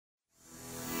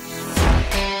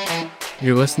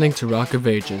You're listening to Rock of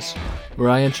Ages, where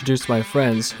I introduce my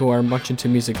friends who are much into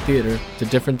music theater to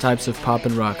different types of pop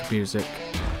and rock music.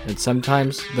 And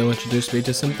sometimes they'll introduce me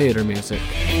to some theater music.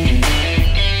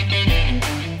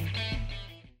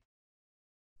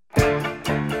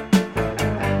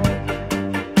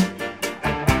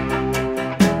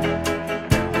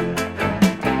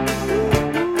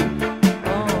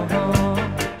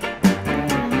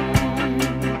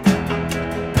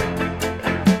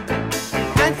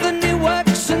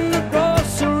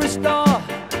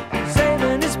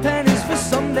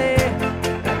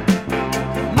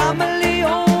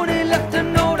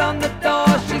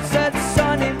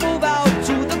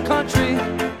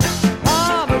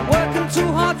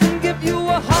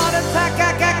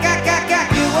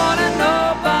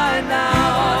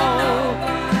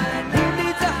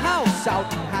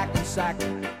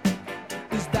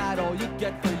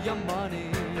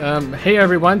 Hey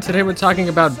everyone, today we're talking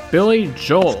about Billy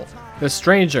Joel, the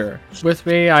Stranger. With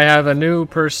me, I have a new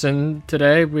person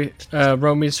today,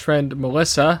 Romy's friend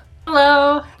Melissa.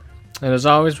 Hello. And as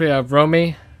always, we have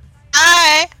Romy.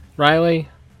 Hi. Riley.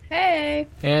 Hey.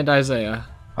 And Isaiah.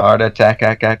 Heart attack.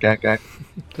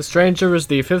 The Stranger is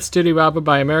the fifth studio album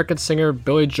by American singer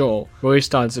Billy Joel,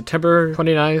 released on September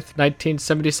 29th,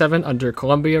 1977 under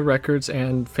Columbia Records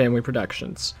and Family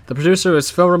Productions. The producer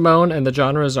is Phil Ramone and the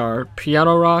genres are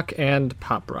piano rock and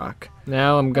pop rock.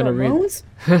 Now I'm gonna read...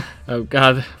 Oh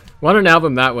god, what an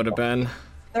album that would have been.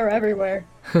 They're everywhere.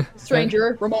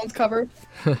 Stranger, Ramones cover.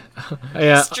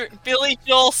 Yeah. Billy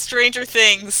Joel, Stranger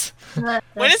Things.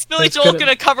 When is Billy Joel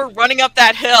gonna cover Running Up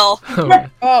That Hill?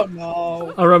 Oh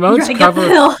no. A Ramones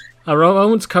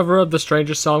cover of the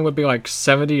Stranger song would be like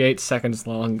 78 seconds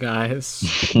long,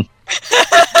 guys.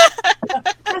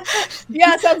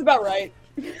 Yeah, sounds about right.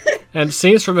 And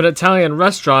scenes from an Italian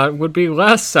restaurant would be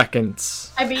less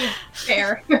seconds. I mean,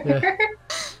 fair. Yeah.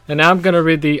 And now I'm gonna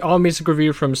read the all-music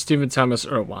review from Stephen Thomas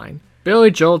Erlewine.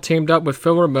 Billy Joel teamed up with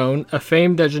Phil Ramone, a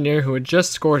famed engineer who had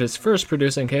just scored his first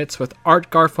producing hits with Art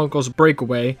Garfunkel's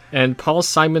Breakaway and Paul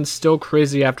Simon's Still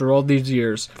Crazy After All These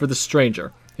Years for The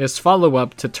Stranger, his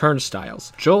follow-up to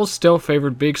Turnstiles. Joel still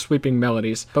favored big sweeping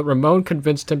melodies, but Ramone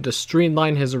convinced him to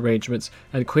streamline his arrangements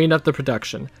and clean up the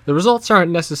production. The results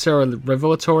aren't necessarily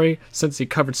revelatory, since he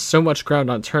covered so much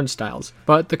ground on Turnstiles,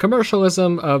 but the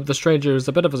commercialism of The Stranger is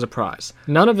a bit of a surprise.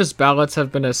 None of his ballads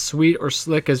have been as sweet or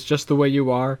slick as Just the Way You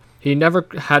Are. He never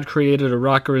had created a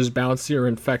rocker as bouncy or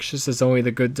infectious as Only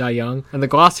the Good Die Young, and the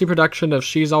glossy production of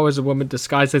She's Always a Woman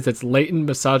disguises its latent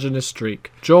misogynist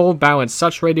streak. Joel balanced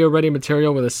such radio-ready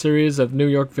material with a series of New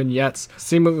York vignettes,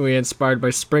 seemingly inspired by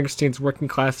Springsteen's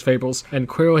working-class fables, and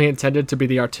clearly intended to be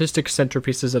the artistic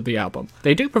centerpieces of the album.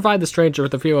 They do provide The Stranger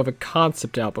with the feel of a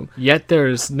concept album, yet there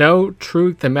is no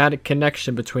true thematic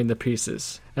connection between the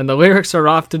pieces, and the lyrics are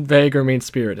often vague or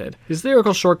mean-spirited. His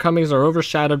lyrical shortcomings are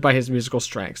overshadowed by his musical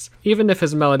strengths. Even if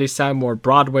his melodies sound more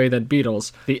Broadway than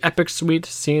Beatles, the epic suite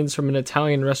Scenes from an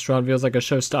Italian Restaurant feels like a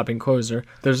show-stopping closer.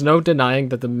 There's no denying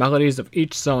that the melodies of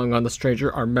each song on The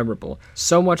Stranger are memorable,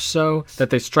 so much so that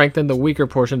they strengthen the weaker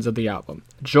portions of the album.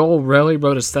 Joel rarely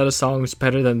wrote a set of songs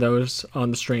better than those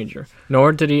on The Stranger,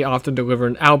 nor did he often deliver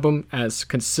an album as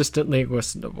consistently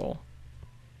listenable.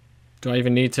 Do I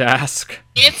even need to ask?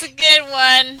 It's a good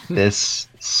one. This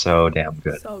so damn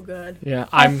good. So good. Yeah,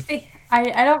 I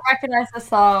don't recognize the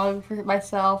song for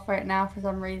myself right now for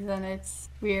some reason. It's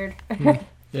weird.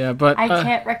 Yeah, but I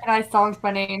can't recognize songs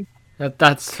by name.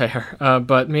 That's fair.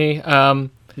 But me,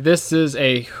 this is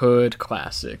a hood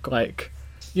classic. Like,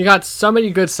 you got so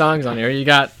many good songs on here.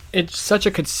 It's such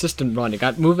a consistent run. You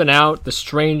got Moving Out, The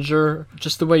Stranger,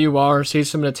 Just the Way You Are, Scenes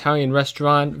from an Italian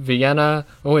Restaurant, Vienna,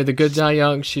 Only the Good Die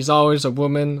Young, She's Always a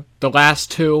Woman, The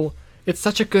Last Two. It's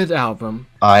such a good album.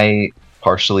 I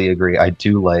partially agree. I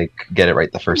do like Get It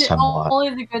Right the First Time a lot. Only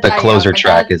the The closer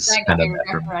track is kind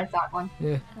of that one.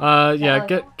 Yeah.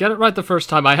 Get It Right the First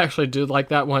Time. I actually do like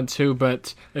that one too,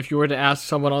 but if you were to ask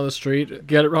someone on the street,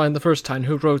 Get It Right the First Time,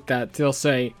 who wrote that? They'll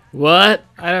say, what?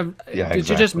 Did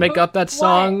you just make up that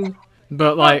song? What?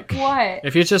 But like, what?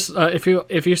 If you just if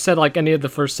you said like any of the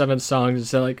first 7 songs and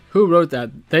said like who wrote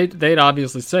that, they'd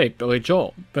obviously say Billy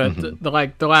Joel. But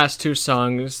the last 2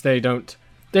 songs they don't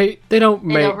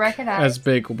make as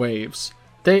big waves.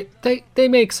 They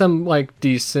make some like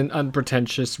decent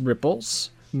unpretentious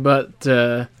ripples, but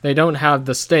they don't have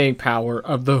the staying power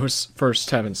of those first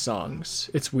 7 songs.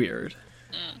 It's weird.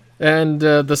 And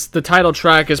the title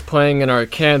track is playing in our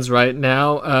cans right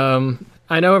now.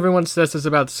 I know everyone says this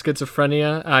about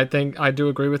schizophrenia. I think I do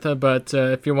agree with it, but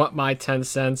if you want my 10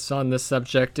 cents on this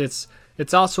subject, it's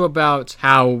It's also about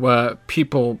how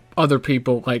other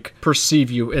people, like, perceive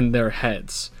you in their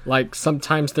heads. Like,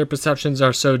 sometimes their perceptions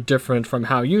are so different from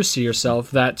how you see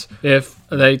yourself that if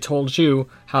they told you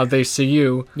how they see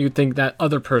you, you'd think that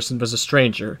other person was a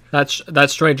stranger. That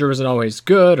stranger isn't always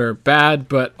good or bad,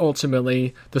 but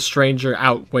ultimately, the stranger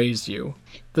outweighs you.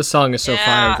 The song is so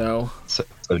fire, though. So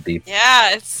deep.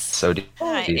 Yeah, it's So deep.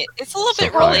 it's a little So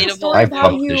bit fire. relatable. I How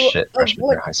bumped this you- shit freshman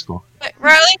year of high school. Wait,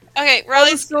 Riley? Okay, The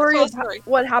Riley's story full of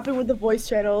what happened with the voice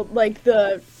channel, like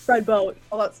the Fred Boat,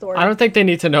 all that story. I don't think they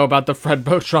need to know about the Fred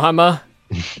Boat drama.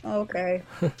 Okay.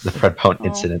 The Fred Boat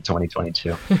incident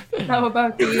 2022. Know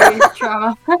about the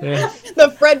trauma. Yeah.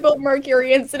 The Fred Boat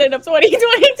Mercury incident of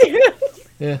 2022.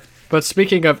 Yeah. But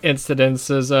speaking of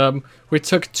incidences, we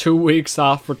took 2 weeks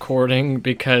off recording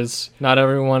because not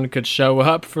everyone could show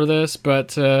up for this,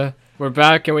 but we're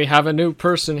back and we have a new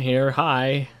person here.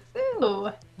 Hi. Ooh.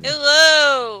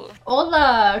 Hello!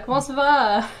 Hola, ¿cómo se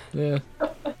va? Yeah.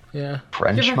 Yeah.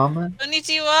 French mama?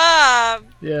 Konnichiwa!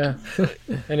 Yeah.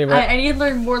 Anyway. I need to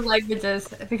learn more languages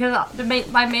because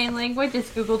my main language is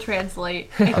Google Translate.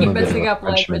 I I'm keep a bit of messing a up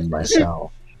Frenchman languages.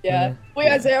 myself. Yeah.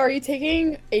 Wait, Isaiah, are you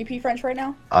taking AP French right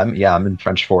now? I'm in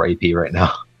French 4 AP right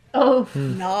now. Oh,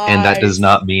 Nice. And that does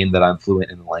not mean that I'm fluent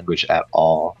in the language at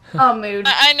all. oh, mood.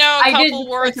 I know a I did couple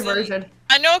the words French in, version.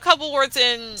 I know a couple words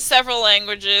in several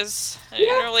languages. I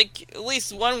know like at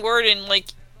least one word in like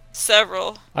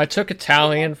several. I took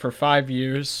Italian for 5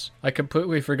 years. I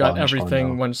completely forgot Gosh, oh everything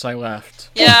no. once I left.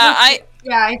 Yeah,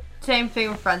 Same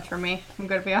thing with French for me. I'm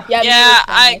gonna be honest.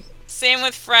 Yeah, same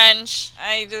with French.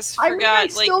 I just I mean, forgot I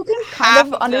like still can half kind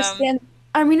of them. understand.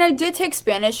 I mean, I did take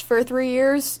Spanish for 3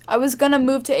 years. I was gonna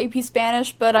move to AP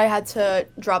Spanish, but I had to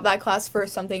drop that class for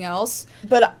something else.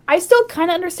 But I still kind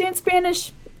of understand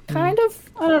Spanish. Kind of.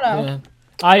 I don't know. Yeah.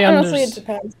 I Honestly, it understand.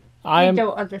 depends. I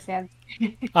don't understand.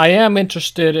 I am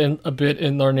interested in a bit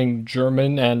in learning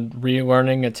German and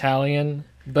relearning Italian,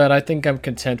 but I think I'm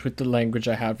content with the language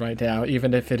I have right now,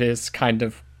 even if it is kind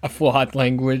of a flawed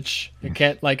language. It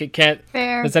can't.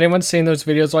 Fair. Has anyone seen those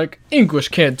videos like English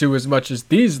can't do as much as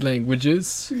these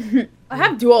languages? I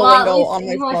have Well, at Duolingo least on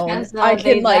my English phone. has, I they,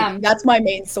 can like them. that's my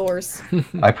main source.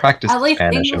 I practiced At least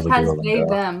Spanish English over has they Duolingo.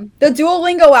 them. The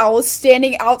Duolingo owl is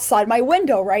standing outside my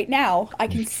window right now. I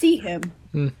can see him.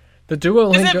 The There's a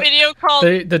Duolingo. video called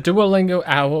The Duolingo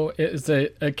owl is a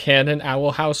canon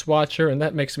owl house watcher, and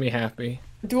that makes me happy.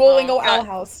 Duolingo God. owl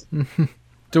house.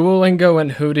 Duolingo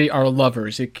and Hootie are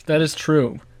lovers. That is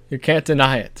true. You can't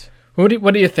deny it. Hootie,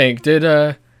 what do you think? Did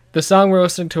the song we're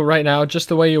listening to right now, Just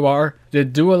the Way You Are,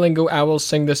 did Duolingo Owl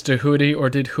sing this to Hootie, or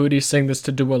did Hootie sing this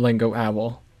to Duolingo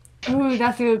Owl? Ooh,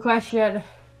 that's a good question.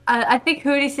 I think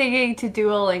Hootie's singing to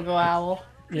Duolingo Owl.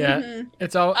 Yeah,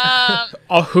 it's all. A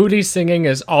Hootie singing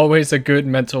is always a good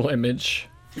mental image.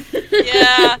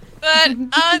 yeah,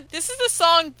 but this is the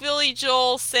song Billy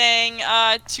Joel sang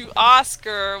to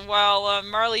Oscar while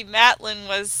Marley Matlin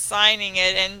was signing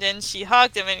it, and then she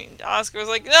hugged him, and Oscar was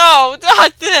like, "No,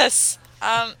 not this."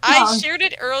 I shared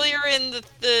it earlier in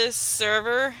the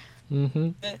server. Mm-hmm.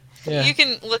 Yeah. You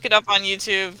can look it up on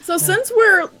YouTube. So since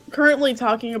we're currently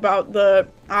talking about the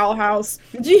owl house,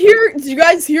 did you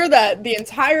guys hear that the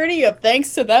entirety of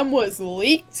Thanks to Them was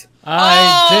leaked?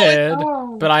 I did,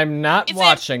 Oh. but I'm not It's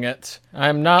watching it.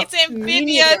 I'm not. It's Amphibia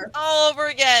neither. all over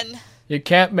again. You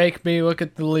can't make me look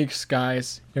at the leaks,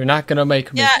 guys. You're not gonna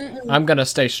make me. Yeah. I'm gonna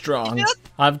stay strong. Did you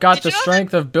I've got did the you know that-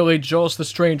 strength of Billy Joel's The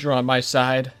Stranger on my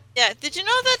side. Yeah, did you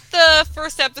know that the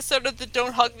first episode of the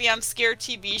Don't Hug Me, I'm Scared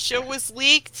TV show was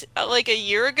leaked like a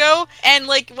year ago? And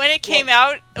like when it came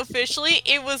out officially,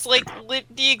 it was like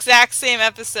the exact same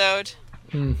episode.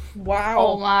 Oh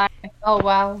Wow. my. Oh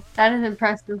wow. That is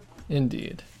impressive.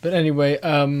 Indeed. But anyway,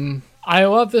 I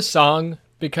love this song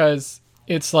because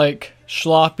it's like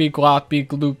sloppy, gloppy,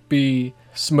 gloopy,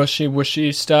 smushy,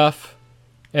 whooshy stuff.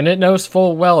 And it knows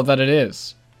full well that it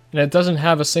is. And it doesn't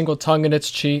have a single tongue in its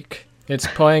cheek. It's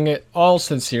playing it all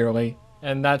sincerely.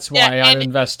 And that's why Yeah, I'm and-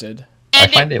 invested. I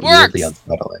And find it it works. weirdly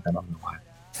unsettling. I don't know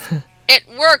why. It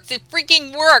works. It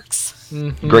freaking works.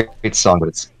 Mhm. Great song, but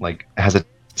it's like it has a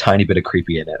tiny bit of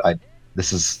creepy in it.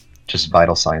 This is just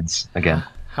vital signs again.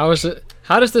 How is it?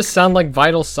 How does this sound like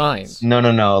Vital Signs?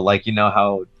 No. Like, you know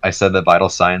how I said that vital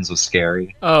signs was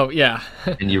scary Oh, yeah.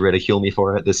 and you ridicule me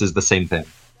for it? This is the same thing.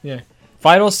 Yeah.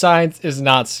 Vital Signs is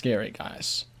not scary,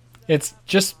 guys. It's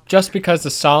just because the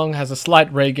song has a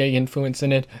slight reggae influence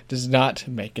in it does not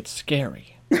make it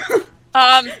scary.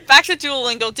 Back to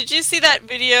Duolingo. Did you see that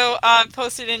video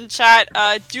posted in chat?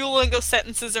 Duolingo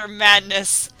sentences are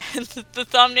madness. And the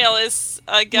thumbnail is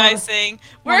a guy saying,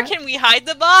 "Where What? can we hide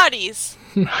the bodies?"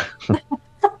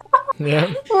 Yeah.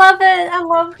 Love it. I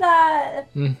love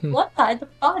that. Mhm. Let's hide the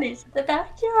bodies in the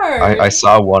backyard. I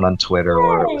saw one on Twitter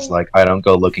where it was like, I don't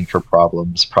go looking for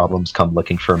problems. Problems come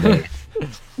looking for me.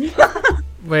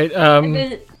 Wait, And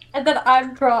then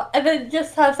and then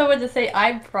just have someone to say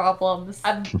I'm problems.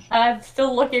 I'm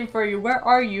still looking for you. Where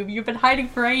are you? You've been hiding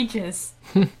for ages.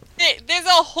 There's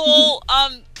a whole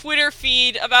Twitter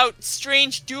feed about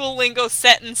strange Duolingo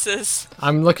sentences.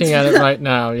 I'm looking at it right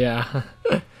now, yeah.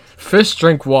 Fish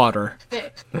drink water.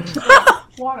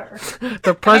 Water.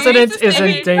 The president just is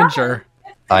in saying- danger.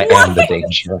 I am the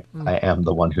danger. I am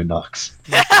the one who knocks.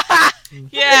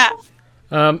 Yeah.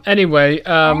 Anyway,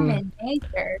 I'm in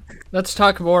danger. let's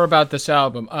talk more about this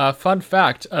album. Fun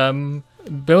fact,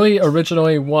 Billy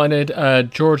originally wanted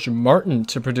George Martin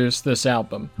to produce this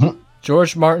album.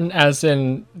 George Martin as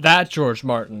in that George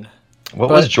Martin. What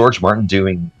But- was George Martin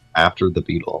doing after the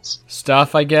Beatles?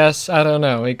 Stuff, I guess. I don't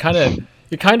know. He kind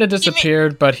of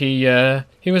disappeared, but he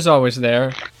was always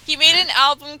there. He made an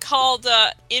album called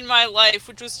In My Life,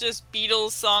 which was just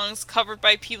Beatles songs covered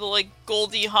by people like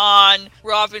Goldie Hawn,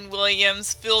 Robin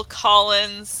Williams, Phil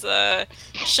Collins,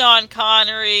 Sean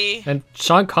Connery. And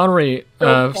Sean Connery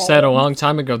said a long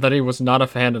time ago that he was not a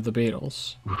fan of the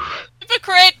Beatles.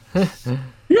 Hypocrite!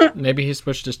 Maybe he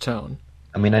switched his tone.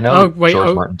 I mean, I know Oh, wait, George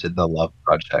oh. Martin did the Love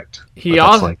Project. He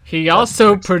but that's like- he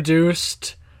also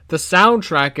produced the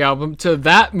soundtrack album to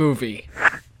that movie.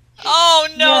 Oh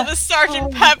no, Yeah. the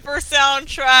Sgt. Pepper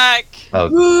soundtrack! Oh,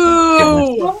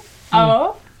 goodness.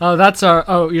 Oh. Oh, that's our.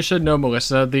 Oh, you should know,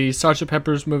 Melissa. The Sgt.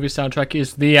 Pepper's movie soundtrack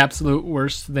is the absolute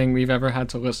worst thing we've ever had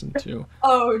to listen to,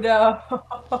 Oh no.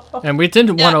 and we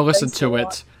didn't Yeah, want to listen thanks to a it.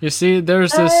 lot. You see,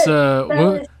 there's this is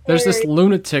there's this very-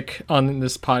 lunatic on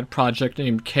this project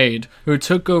named Cade who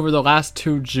took over the last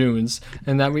 2 Junes,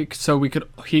 and that we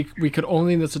could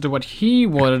only listen to what he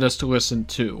wanted us to listen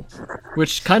to,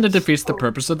 which kind of defeats the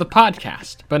purpose of the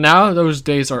podcast. But now those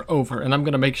days are over, and I'm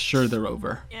gonna make sure they're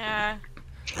over. Yeah.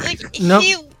 Like, No,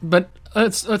 he... but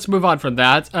let's move on from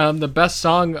that. The best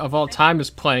song of all time is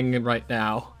playing right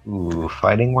now. Ooh,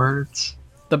 fighting words?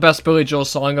 The best Billy Joel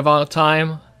song of all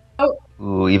time.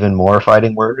 Ooh, even more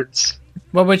fighting words?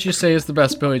 What would you say is the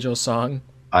best Billy Joel song?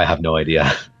 I have no idea.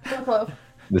 Hello.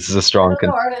 This is a strong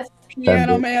Hello, artist.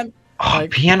 Piano Man. Oh,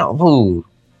 Like- piano. Ooh,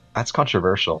 that's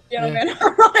controversial. Piano Yeah. Man.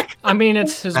 I mean,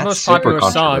 it's his That's most super popular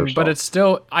song,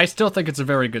 controversial. but I still think it's a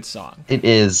very good song. It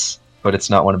is, but it's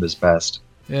not one of his best.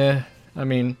 Yeah,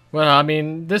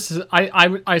 this is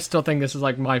I still think this is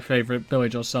like my favorite Billy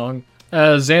Joel song.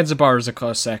 Zanzibar is a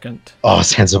close second. Oh,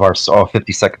 Zanzibar. Oh,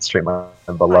 52nd Street, my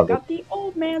I beloved. got the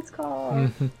old man's car.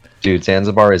 Mhm. Dude,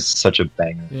 Zanzibar is such a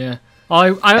banger. Yeah. I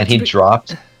have And he to be-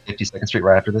 dropped 52nd Street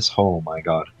right after this. Oh my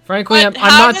god. Frankly, But I'm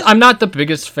how not. does- I'm not the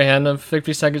biggest fan of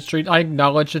 52nd Street. I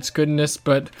acknowledge its goodness,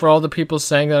 but for all the people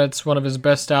saying that it's one of his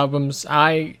best albums,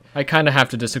 I kind of have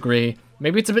to disagree.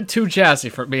 Maybe it's a bit too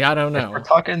jazzy for me. I don't If we're know.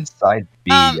 talking side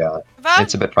B, About,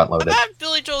 it's a bit front loaded. about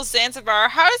Billy Joel's Zanzibar,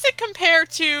 how does it compare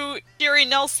to Gary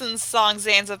Nelson's song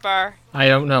Zanzibar? I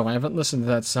don't know. I haven't listened to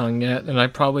that song yet, and I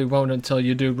probably won't until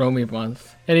you do Romy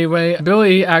Month. Anyway,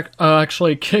 Billy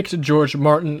actually kicked George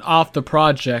Martin off the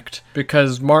project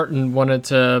because Martin wanted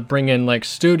to bring in like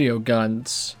studio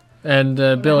guns. And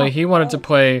Billy, he wanted to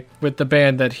play with the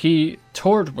band that he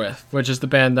toured with, which is the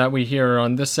band that we hear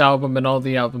on this album and all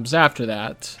the albums after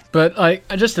that. But I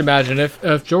just imagine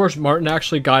if George Martin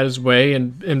actually got his way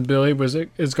and Billy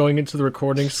is going into the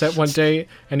recording set one day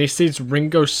and he sees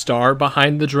Ringo Starr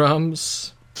behind the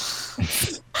drums.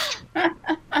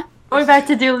 Going back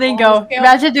to Duolingo.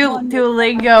 Imagine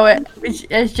Duolingo, which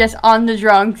is just on the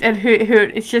drums, and Hoot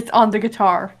Hoot is just on the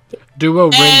guitar. Duo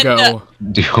And, Ringo.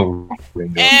 Duo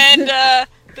Ringo. And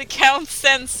the Count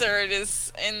Censored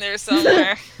is in there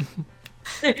somewhere.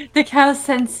 The cow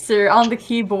sensor on the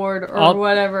keyboard or Al-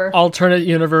 whatever. Alternate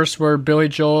universe where Billy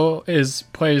Joel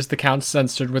plays the Count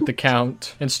censored with the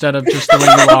Count instead of just the way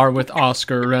you are with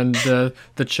Oscar and the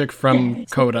chick from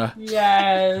Coda.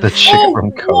 Yes. The chick Oh, from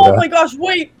oh Coda. my gosh!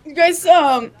 Wait, you guys.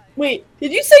 Wait.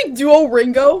 Did you say Duo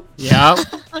Ringo? Yeah.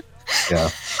 Yeah.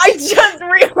 I just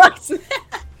realized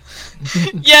that.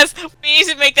 Yes, we need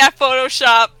to make that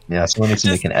Photoshop. Yeah, someone needs to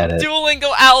make an edit.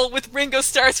 Duolingo owl with Ringo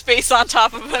Starr's face on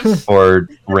top of him. Or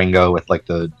Ringo with like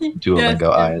the Duolingo Yes.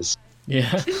 eyes.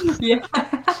 Yeah. Yeah.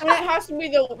 And it has to be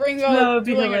the Ringo. That would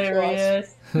be doing a cross.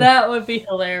 hilarious. That would be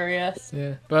hilarious.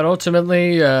 Yeah. But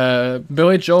ultimately,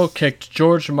 Billy Joel kicked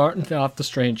George Martin off The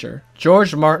Stranger.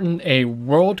 George Martin, a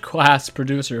world-class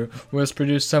producer, who has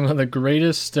produced some of the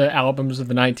greatest albums of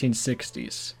the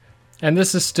 1960s. And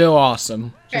this is still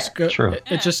awesome. True.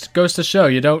 It just goes to show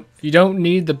you don't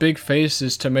need the big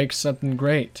faces to make something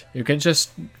great. You can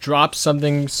just drop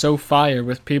something so fire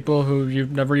with people who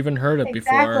you've never even heard of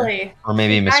before. Exactly. Or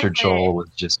maybe Exactly. Mr. Joel was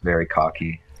just very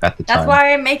cocky at the That's time.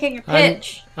 why I'm making a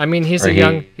pitch. I mean, he's Or a he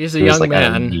young was man. like, I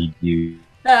don't need you.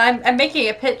 I'm making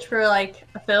a pitch for like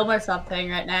a film or something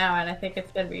right now, and I think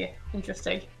it's gonna be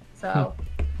interesting. So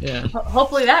Yeah.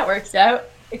 hopefully that works out.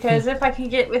 Because if I can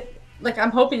get with, like,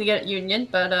 I'm hoping to get at Union,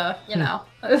 but you know,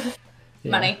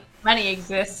 money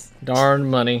exists. Darn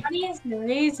money. Money is the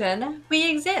reason we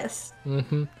exist.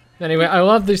 Anyway, I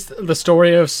love the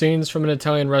story of scenes from an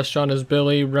Italian restaurant as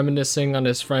Billy reminiscing on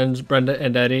his friends Brenda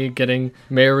and Eddie getting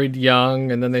married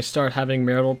young, and then they start having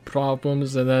marital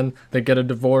problems, and then they get a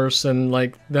divorce, and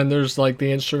like then there's like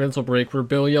the instrumental break where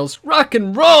Billy yells "rock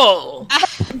and roll,"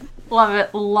 Love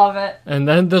it, love it. and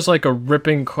then there's like a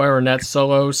ripping clarinet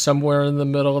solo somewhere in the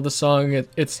middle of the song.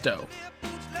 It's dope.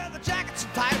 Leather jackets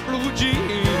and tight blue jeans.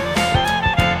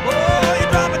 Oh,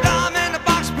 you drop a dime in the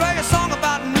box, play a song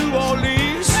about New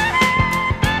Orleans.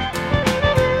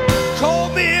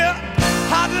 Cold beer,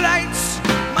 hot lights,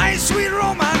 my sweet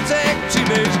romantic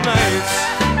teenage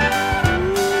nights.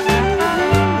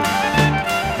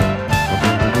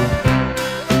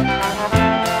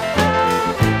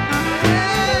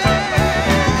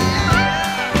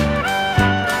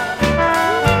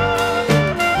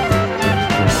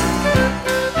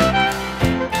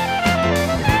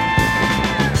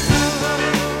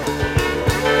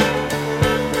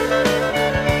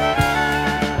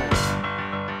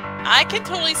 I can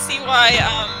totally see why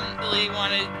Billy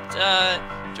wanted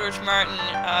George Martin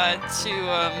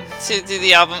to do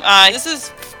the album. This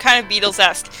is kind of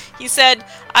Beatles-esque. He said,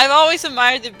 "I've always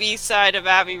admired the B-side of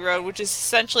Abbey Road, which is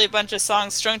essentially a bunch of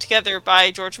songs strung together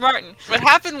by George Martin. What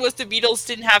happened was the Beatles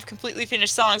didn't have completely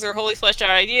finished songs or wholly fleshed out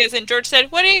ideas, and George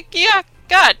said, 'What do you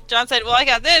got?' John said, 'Well, I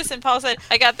got this,' and Paul said,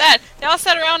 'I got that.' They all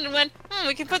sat around and went,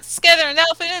 we can put this together and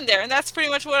that'll fit in there, and that's pretty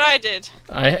much what I did."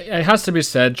 It has to be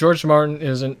said, George Martin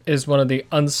is one of the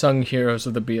unsung heroes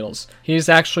of the Beatles. He's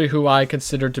actually who I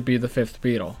consider to be the fifth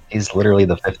Beatle. He's literally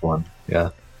the fifth one. Yeah.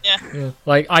 Yeah.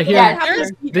 Like I hear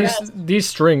Yeah, these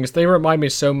strings, they remind me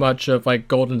so much of like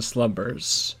Golden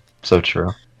Slumbers. So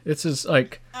true. It's just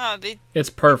like Oh, they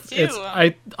it's perfect. do. It's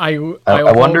I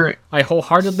wonder- I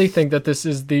wholeheartedly think that this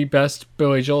is the best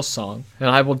Billy Joel song,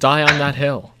 and I will die on that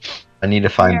hill. I need to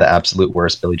find the absolute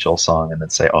worst Billy Joel song and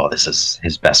then say, oh, this is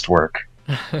his best work.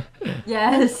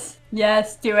 Yes,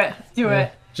 do it, do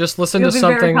it. Just listen It'll to be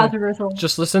very something. controversial.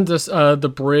 Just listen to the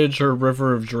bridge or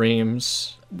River of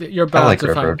Dreams. You're I about like to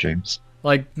River find of Dreams.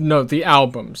 like no the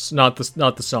albums, not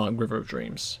the song River of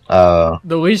Dreams. Uh,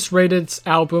 The least rated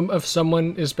album of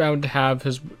someone is bound to have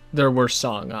their worst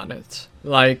song on it.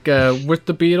 Like with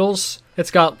the Beatles,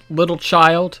 it's got Little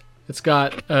Child. It's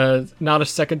got Not a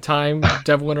Second Time,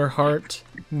 Devil in Her Heart.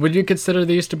 Would you consider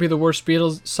these to be the worst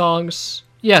Beatles songs?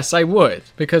 Yes, I would,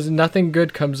 because nothing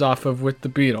good comes off of With the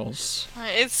Beatles.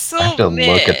 It's so I have to mid.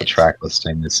 look at the track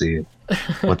listing to see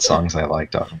what songs I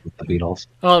liked off of the Beatles.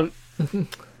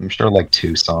 I'm sure like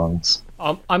 2 songs.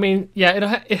 I mean,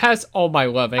 yeah, it has All My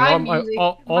Loving. All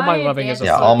My Loving is a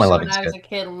Yeah, song. All My When Loving's I was good. a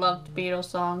kid, loved Beatles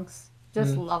songs.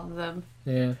 Just loved them.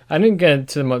 Yeah, I didn't get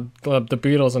into the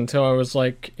Beatles until I was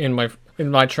like in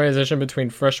my transition between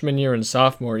freshman year and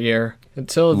sophomore year.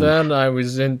 Until then, I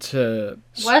was into.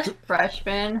 What's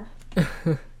freshman?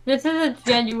 This is a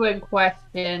genuine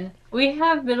question. We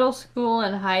have middle school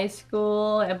and high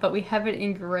school, but we have it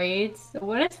in grades.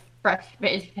 What is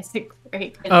freshman as a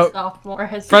grade and Oh, sophomore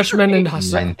as a Freshman grade?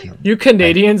 and 19. you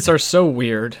Canadians are so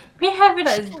weird. We have it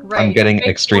as grade. I'm getting Grade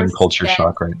extreme 4 culture step.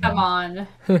 shock right Come now.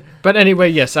 on. But anyway,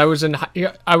 yes, I was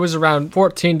around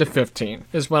 14 to 15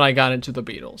 is when I got into the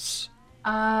Beatles.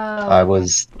 I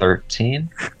was 13.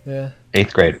 Yeah.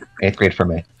 8th grade. 8th grade for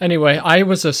me. Anyway, I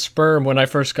was a sperm when I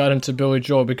first got into Billy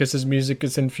Joel because his music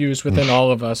is infused within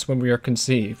all of us when we are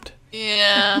conceived.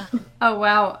 Yeah. Oh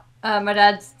wow. My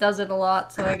dad does it a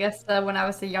lot, so I guess when I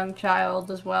was a young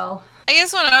child as well. I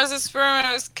guess when I was a sperm,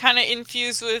 I was kind of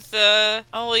infused with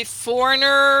only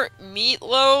Foreigner,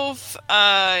 Meatloaf,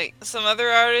 some other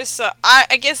artists.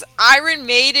 I guess Iron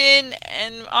Maiden,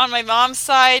 and on my mom's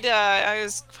side, I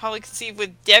was probably conceived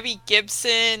with Debbie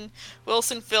Gibson,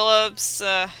 Wilson Phillips.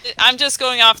 I'm just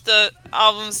going off the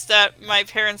albums that my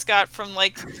parents got from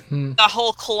like the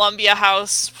whole Columbia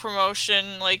House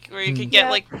promotion, like where you could get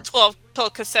like 12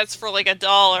 cassettes for like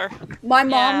 $1. My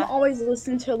mom Yeah. always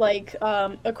listened to like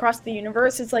Across the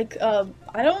Universe. It's like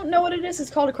I don't know what it is. It's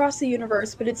called Across the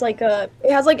Universe, but it's like it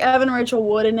has like Evan Rachel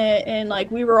Wood in it, and like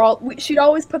she'd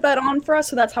always put that on for us.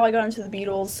 So that's how I got into the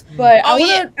Beatles. But I Oh,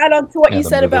 want to add on to what Yeah, you the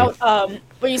said movie. about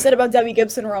what you said about Debbie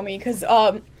Gibson, Romy, because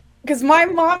my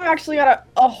mom actually got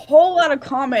a whole lot of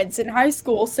comments in high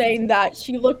school saying that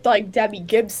she looked like Debbie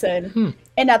Gibson.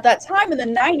 And at that time in the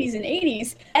 90s and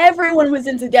 80s, everyone was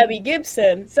into Debbie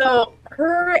Gibson. So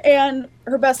her and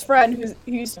her best friend, who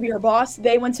used to be her boss,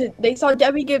 they saw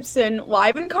Debbie Gibson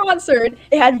live in concert.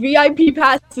 They had VIP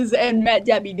passes and met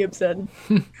Debbie Gibson.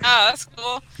 Oh, that's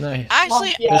cool. Nice.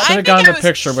 Actually, They should have gotten a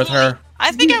picture with her.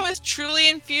 I think I was truly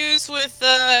infused with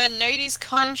 90s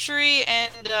country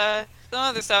and some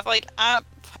other stuff. Like,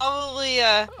 probably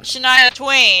Shania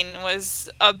Twain was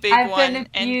a big one,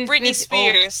 and Britney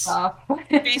Spears.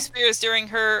 Britney Spears during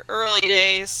her early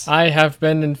days. I have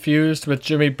been infused with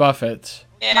Jimmy Buffett.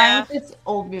 Yeah. Mine was just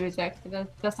old music.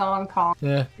 That's all I'm calling.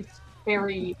 Yeah. It's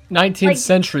very 19th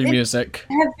century music.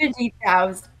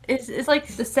 It's like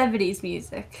the 70s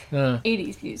music,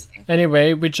 80s music.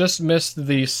 Anyway, we just missed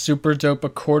the super dope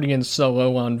accordion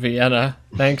solo on Vienna.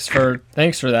 Thanks for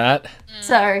that.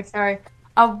 Sorry.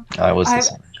 I was the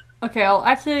same. Okay, I'll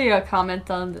actually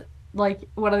comment on like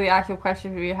one of the actual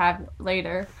questions we have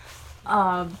later.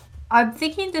 I'm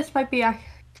thinking this might be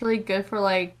actually good for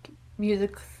like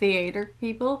music theater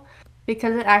people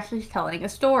because it actually is telling a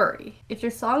story. If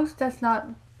your songs does not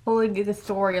pulling the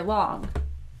story along,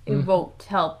 it won't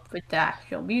help with the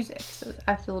actual music. So it's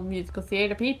actual musical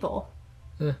theater people.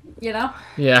 You know?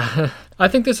 Yeah. I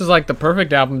think this is like the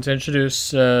perfect album to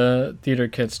introduce theater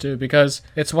kids to, because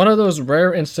it's one of those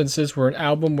rare instances where an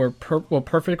album will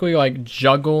perfectly like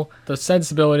juggle the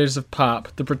sensibilities of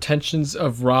pop, the pretensions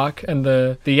of rock, and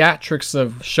the theatrics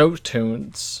of show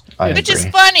tunes. Which is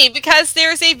funny because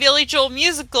there's a Billy Joel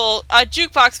musical, a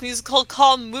jukebox musical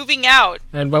called Moving Out.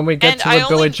 And when we get to the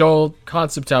Billy Joel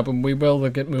concept album, we will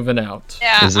look at Moving Out.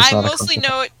 Yeah, I mostly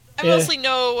know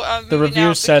the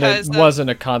review said it wasn't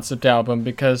a concept album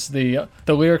because the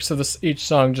lyrics of each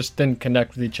song just didn't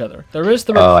connect with each other. There is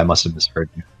I must have misheard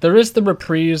you. There is the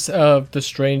reprise of The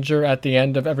Stranger at the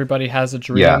end of Everybody Has a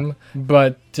Dream,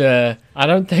 but I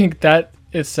don't think that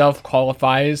itself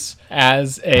qualifies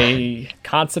as a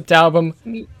concept album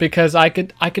because I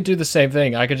could do the same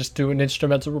thing. I could just do an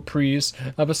instrumental reprise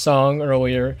of a song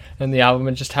earlier in the album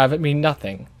and just have it mean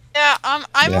nothing. Yeah,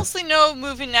 I mostly know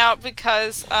Moving Out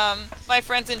because my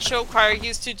friends in show choir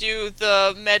used to do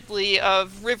the medley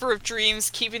of River of Dreams,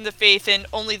 Keeping the Faith, and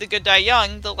Only the Good Die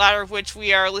Young, the latter of which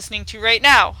we are listening to right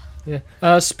now.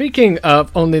 Yeah. Speaking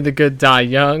of Only the Good Die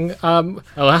Young,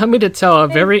 allow me to tell a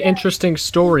very interesting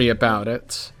story about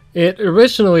it. It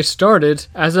originally started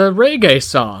as a reggae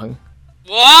song.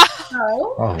 What?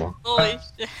 Oh. Holy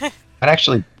shit. I'd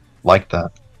actually like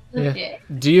that. Yeah.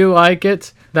 Do you like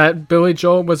it that Billy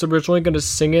Joel was originally going to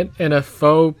sing it in a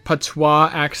faux patois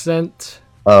accent?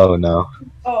 Oh, no.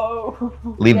 Oh.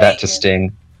 Leave that to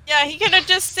Sting. Yeah, he could have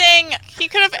just sang. He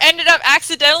could have ended up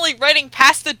accidentally writing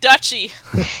Past the Duchy.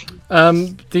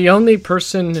 The only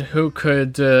person who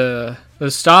could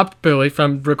stop Billy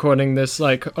from recording this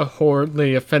like a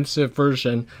horribly offensive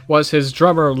version was his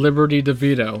drummer Liberty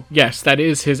DeVito. Yes, that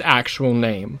is his actual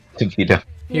name. DeVito.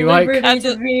 Liberty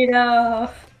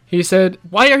DeVito. He said,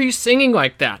 "Why are you singing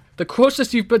like that? The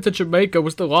closest you've been to Jamaica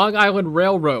was the Long Island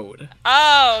Railroad."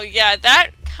 Oh, yeah,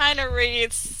 that kind of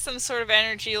radiates some sort of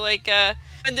energy. Like,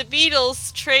 when the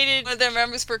Beatles traded one of their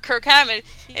members for Kirk Hammett,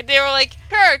 they were like,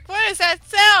 "Kirk, what does that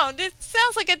sound? It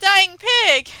sounds like a dying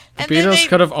pig." The Beatles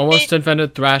could have almost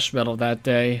invented thrash metal that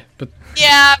day, but...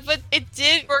 Yeah, but it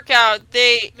did work out.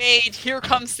 They made Here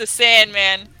Comes the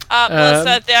Sandman.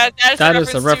 Melissa, that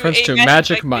is a reference to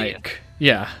Magic Mike.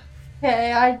 Yeah.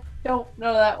 Okay, I don't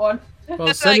know that one. Well,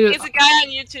 it's a guy on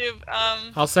YouTube.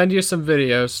 I'll send you some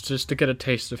videos just to get a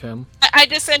taste of him. I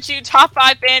just sent you top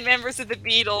 5 band members of the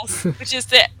Beatles, which is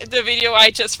the video I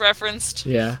just referenced.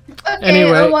 Yeah. Okay,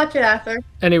 anyway, I'll watch it after.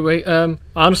 Anyway,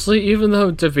 honestly, even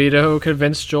though DeVito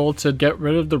convinced Joel to get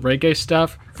rid of the reggae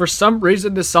stuff, for some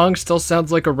reason this song still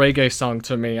sounds like a reggae song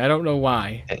to me. I don't know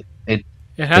why. It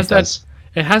has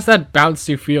that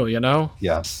bouncy feel, you know?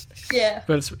 Yes. Yeah.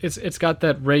 But it's got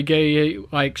that reggae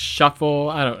like shuffle.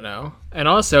 I don't know. And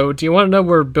also, do you want to know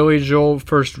where Billy Joel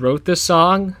first wrote this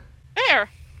song? Where?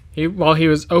 While he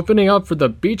was opening up for the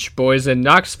Beach Boys in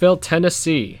Knoxville,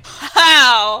 Tennessee.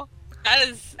 Wow,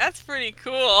 that's pretty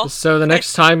cool. So the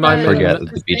next time I'm forget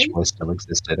that the Beach Boys still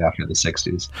existed after the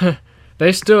 60s.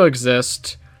 They still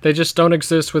exist. They just don't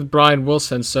exist with Brian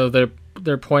Wilson, so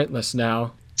they're pointless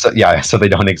now. So they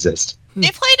don't exist. They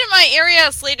played in my area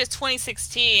as late as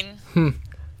 2016.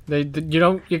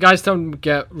 You guys don't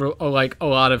get like a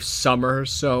lot of summer,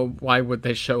 so why would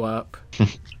they show up?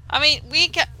 I mean,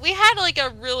 we had like a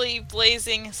really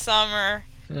blazing summer.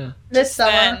 Yeah. This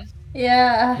summer.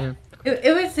 Yeah.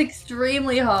 It was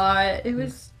extremely hot. It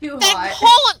was Too That hot.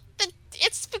 hole.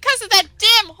 It's because of that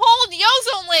damn hole in the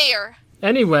ozone layer.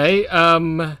 Anyway,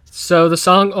 so the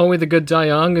song Only the Good Die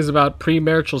Young is about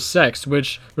premarital sex,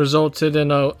 which resulted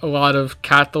in a lot of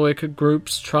Catholic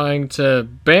groups trying to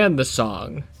ban the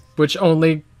song, which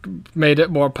only made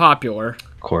it more popular.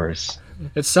 Of course.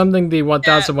 It's something the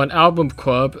 1001 Album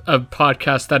Club, a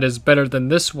podcast that is better than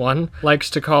this one,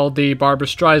 likes to call the Barbra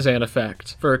Streisand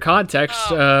effect. For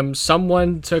context,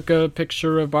 someone took a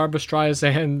picture of Barbra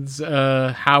Streisand's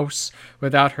house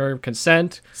without her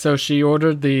consent, so she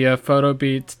ordered the photo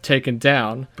be taken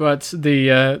down. But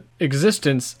the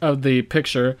existence of the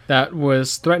picture that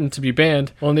was threatened to be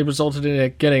banned only resulted in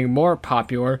it getting more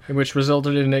popular, which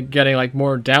resulted in it getting like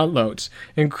more downloads,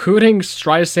 including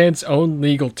Streisand's own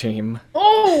legal team.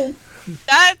 Oh!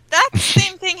 That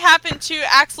same thing happened to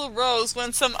Axl Rose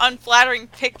when some unflattering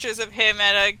pictures of him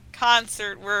at a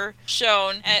concert were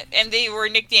shown, and they were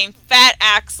nicknamed Fat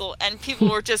Axl, and people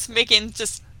were just making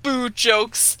boo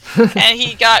jokes, and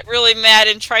he got really mad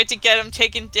and tried to get them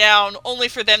taken down, only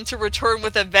for them to return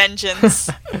with a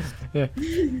vengeance. Yeah.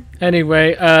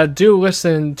 Anyway, do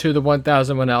listen to the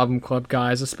 1001 Album Club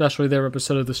guys, especially their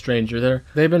episode of The Stranger.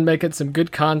 They've been making some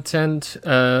good content.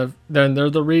 They're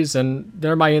the reason.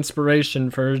 They're my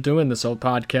inspiration for doing this old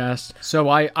podcast. So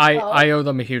I owe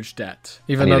them a huge debt,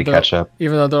 even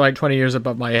though they're like 20 years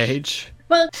above my age.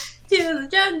 Welcome to the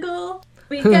jungle.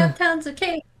 We got tons of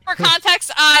cake. For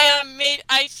context,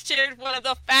 I shared one of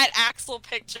the Fat Axl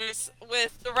pictures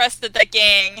with the rest of the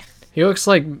gang. He looks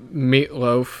like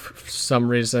Meatloaf for some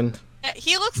reason.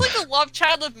 He looks like a love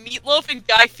child of Meatloaf and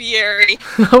Guy Fieri.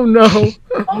 Oh no!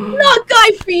 Oh, not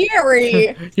Guy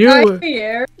Fieri! Guy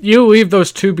Fieri. You leave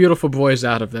those two beautiful boys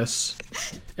out of this.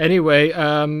 Anyway,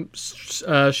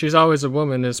 She's Always a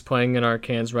Woman is playing in our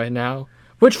cans right now.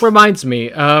 Which reminds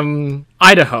me,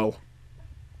 Idaho.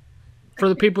 For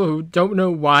the people who don't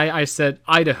know why I said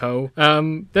Idaho,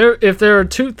 if there are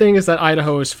two things that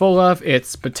Idaho is full of,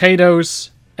 it's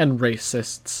potatoes and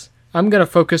racists. I'm gonna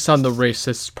focus on the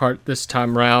racist part this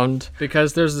time round,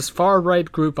 because there's this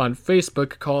far-right group on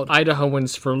Facebook called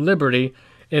Idahoans for Liberty,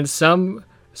 in some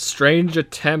strange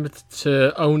attempt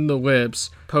to own the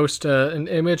libs, post an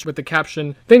image with the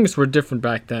caption, "Things were different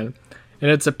back then."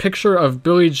 And it's a picture of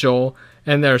Billy Joel,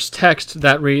 and there's text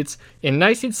that reads, "In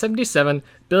 1977,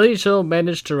 Billy Joel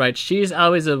managed to write She's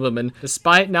Always a Woman,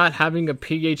 despite not having a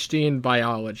PhD in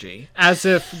biology." As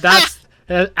if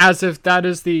that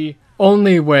is the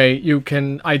only way you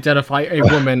can identify a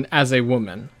woman as a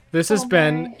woman. This has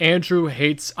been Andrew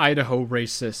Hates Idaho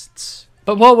Racists.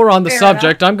 But while we're on the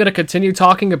subject, I'm going to continue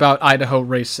talking about Idaho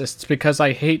racists because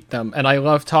I hate them, and I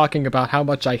love talking about how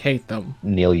much I hate them.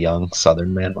 Neil Young,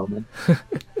 Southern Man moment.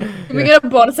 Can we get a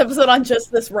bonus episode on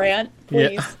just this rant,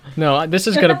 please? Yeah. No, this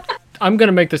is gonna... I'm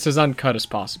gonna make this as uncut as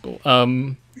possible.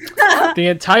 The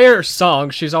entire song,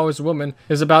 She's Always a Woman,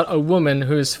 is about a woman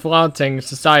who is flaunting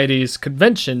society's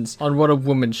conventions on what a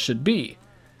woman should be.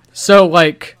 So,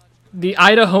 like, the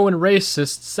Idahoan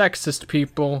racist, sexist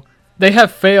people, they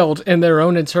have failed in their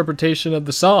own interpretation of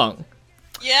the song.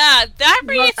 Yeah, that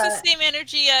creates the same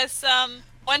energy as,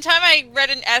 one time I read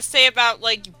an essay about,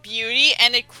 like, beauty,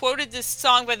 and it quoted this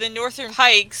song by the Northern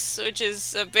Hikes, which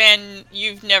is a band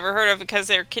you've never heard of because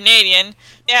they're Canadian.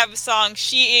 They have a song,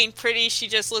 "She Ain't Pretty, She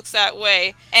Just Looks That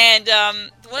Way." And,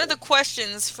 one of the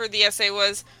questions for the essay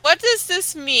was, what does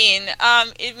this mean?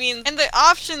 It means, and the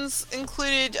options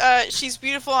included, she's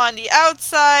beautiful on the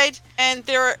outside, and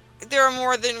there's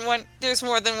more than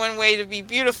one way to be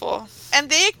beautiful. And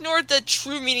they ignored the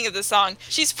true meaning of the song.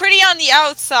 She's pretty on the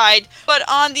outside, but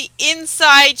on the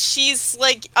inside, she's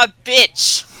like a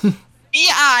bitch.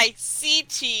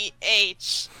 B-I-C-T-H.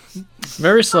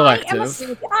 Very selective. I am a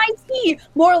C-I-T,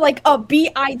 more like a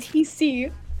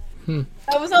B-I-T-C.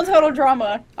 That was on Total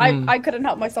Drama. I couldn't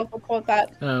help myself but quote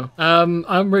that. Oh,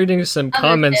 I'm reading some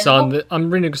comments on this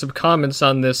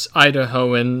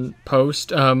Idahoan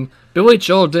post. Billy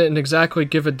Joel didn't exactly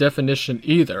give a definition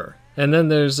either. And then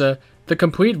there's the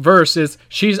complete verse is,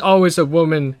 "She's always a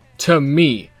woman to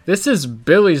me." This is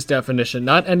Billy's definition,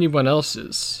 not anyone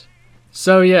else's.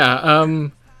 So yeah,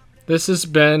 this has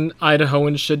been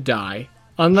Idahoans Should Die.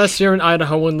 Unless you're an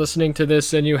Idahoan listening to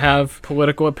this and you have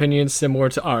political opinions similar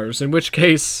to ours, in which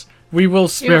case we will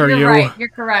spare you. You're right. You're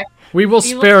correct. We will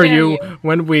spare you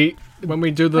when we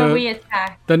do the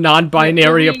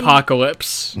non-binary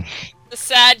apocalypse. The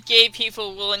sad gay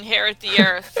people will inherit the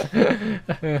earth.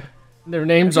 Their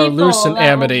names are Luce and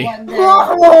Amity.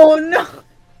 Oh no!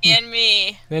 And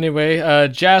me. Anyway,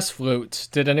 jazz flute.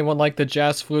 Did anyone like the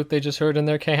jazz flute they just heard in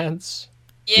their cans?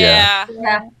 Yeah.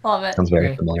 Yeah, love it. Sounds very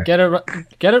Okay. familiar. Get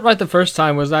it right the first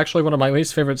time was actually one of my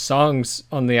least favorite songs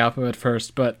on the album at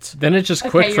first, but then it just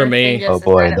clicked for you're saying me. just Oh to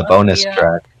boy, try the to bonus upbeat it.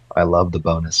 track. I love the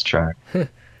bonus track.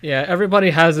 Yeah,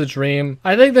 Everybody Has a Dream.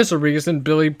 I think there's a reason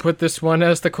Billy put this one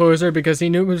as the closer, because he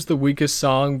knew it was the weakest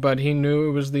song, but he knew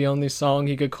it was the only song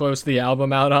he could close the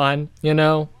album out on, you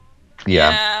know?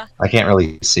 Yeah, I can't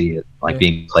really see it like Yeah.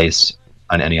 being placed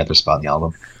on any other spot in the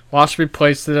album. Watch me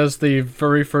place it as the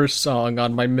very first song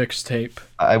on my mixtape.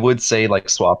 I would say like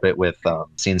swap it with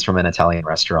Scenes from an Italian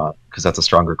Restaurant because that's a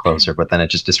stronger closer, but then it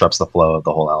just disrupts the flow of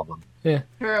the whole album.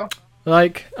 True.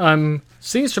 Like,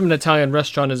 Scenes from an Italian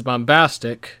Restaurant is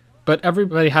bombastic, but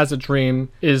Everybody Has a Dream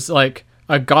is like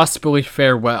a gospel-y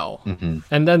farewell.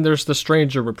 And then there's the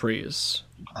Stranger reprise.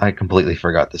 I completely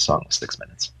forgot this song was 6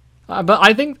 minutes. But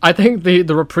I think the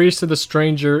reprise to The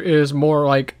Stranger is more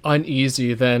like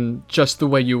uneasy than Just the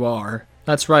Way You Are.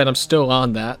 That's right, I'm still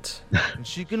on that. And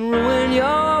she can ruin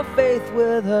your faith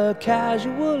with her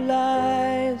casual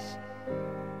lies.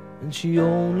 And she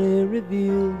only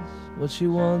reveals what she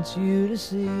wants you to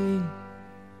see.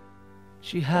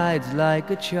 She hides like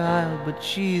a child, but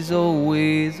she's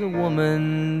always a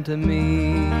woman to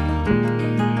me.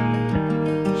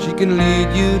 She can lead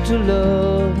you to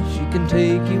love, she can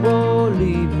take you or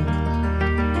leave you.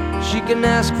 She can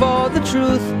ask for the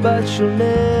truth, but she'll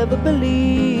never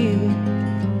believe.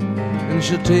 And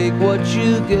she'll take what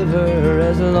you give her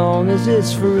as long as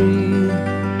it's free.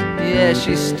 Yeah,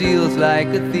 she steals like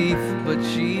a thief, but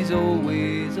she's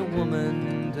always a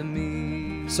woman to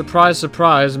me. Surprise,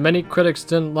 surprise, many critics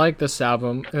didn't like this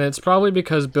album, and it's probably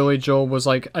because Billy Joel was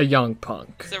like a young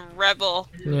punk. He's a rebel.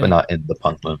 Yeah. But not in the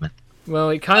punk movement. Well,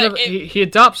 he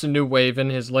adopts a new wave in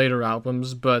his later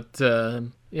albums, but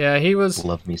yeah, he was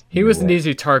Love me. he was an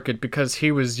easy target because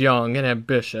he was young and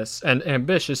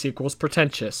ambitious equals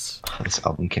pretentious. This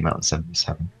album came out in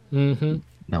 77. Mm-hmm.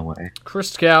 No way.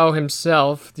 Christgau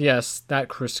himself, yes, that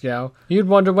Christgau. You'd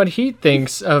wonder what he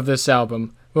thinks of this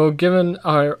album. Well, given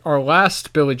our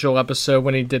last Billy Joel episode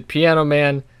when he did Piano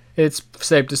Man, it's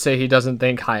safe to say he doesn't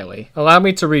think highly. Allow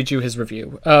me to read you his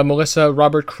review. Melissa,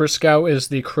 Robert Christgau is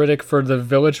the critic for The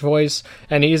Village Voice,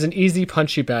 and he's an easy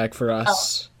punchy bag for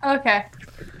us. Okay.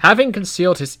 Having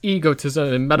concealed his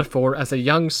egotism and metaphor as a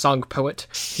young song poet,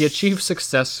 he achieved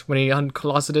success when he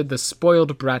uncloseted the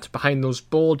spoiled brat behind those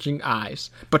bulging eyes.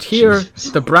 But here,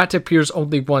 the brat appears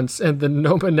only once in the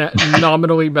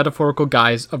nominally metaphorical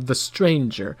guise of the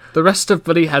stranger. The rest of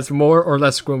Billy has more or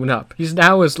less grown up. He's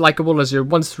now as likable as your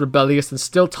once rebellious and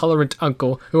still tolerant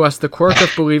uncle who has the quirk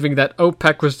of believing that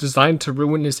OPEC was designed to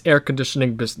ruin his air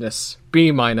conditioning business. B-.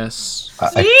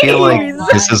 I feel like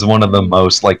this is one of the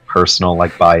most like personal,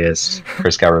 like biased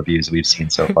Christgau reviews we've seen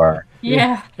so far.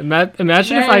 Yeah. Imagine if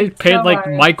Yeah, I it's paid so like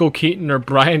hard. Michael Keaton or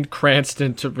Bryan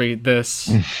Cranston to read this.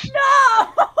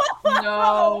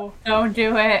 No. Don't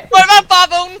do it. What about Bob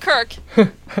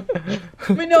Odenkirk?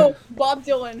 We know Bob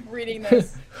Dylan reading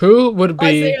this. Who would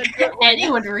be Isaiah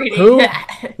Anyone reading Who?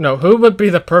 that? who would be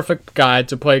the perfect guy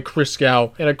to play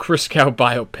Christgau in a Christgau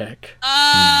biopic?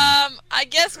 I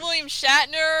guess William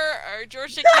Shatner or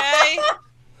George Takei.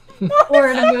 Or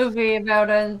in a movie about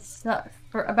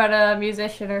a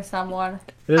musician or someone.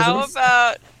 It is, How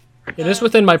about it is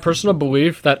within my personal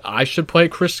belief that I should play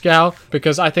Christgau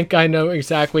because I think I know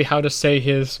exactly how to say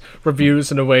his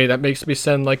reviews in a way that makes me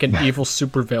sound like an evil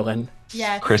supervillain.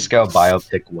 Yes. Christgau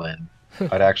biopic when?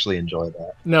 I'd actually enjoy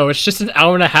that. No, it's just an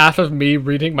hour and a half of me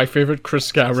reading my favorite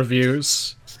Christgau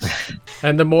reviews.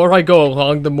 And the more I go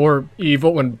along, the more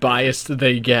evil and biased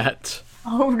they get.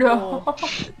 Oh no.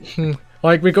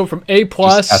 Like we go from A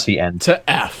plus Just at the end. to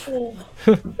F.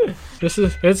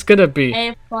 It's gonna be,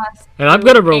 A+. and I'm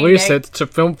gonna to release A it to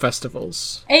film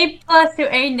festivals. A+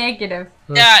 to A negative.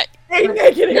 yeah?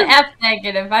 The F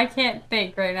negative. I can't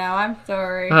think right now. I'm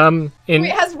sorry. In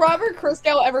Wait, has Robert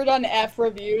Christgau ever done F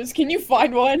reviews? Can you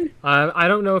find one? I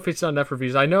don't know if he's done F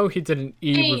reviews. I know he did an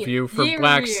E review for E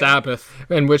Black review. Sabbath,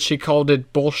 in which he called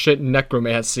it bullshit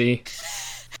necromancy.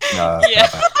 Yeah.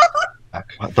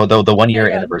 The 1 year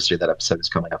anniversary of that episode is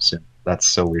coming up soon. That's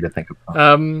so weird to think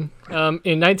about. In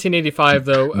 1985,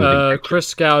 though,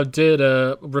 Christgau did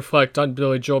reflect on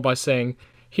Billy Joel by saying,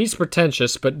 "He's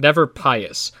pretentious, but never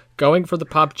pious. Going for the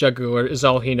pop jugular is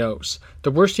all he knows. The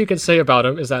worst you can say about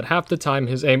him is that half the time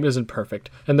his aim isn't perfect.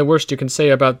 And the worst you can say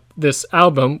about this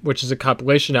album, which is a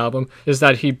compilation album, is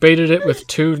that he baited it with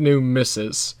 2 new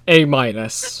misses. A-."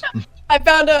 I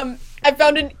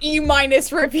found an E-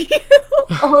 review.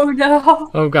 Oh no.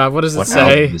 Oh god, what does it What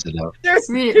say? album is it of? There's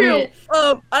Read two. it.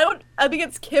 I think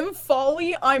it's Kim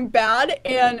Foley, I'm Bad,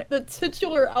 and the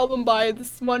titular album by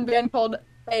this one band called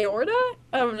Aorta?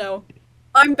 I don't know.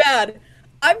 I'm Bad.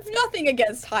 I've nothing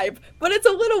against Hype, but it's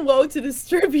a little low to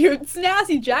distribute.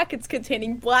 Snazzy jackets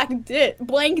containing blank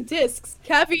discs.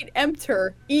 Caveat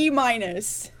emptor, E-.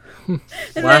 And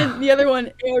then the other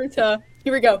one, Aorta.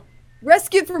 Here we go.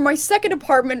 Rescued from my second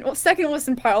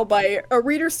listen pile by a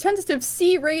reader's tentative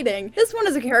C rating. This one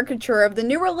is a caricature of the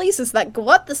new releases that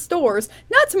glut the stores,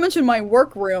 not to mention my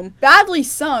workroom. Badly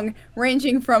sung,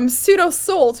 ranging from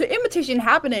pseudo-soul to imitation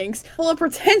happenings, full of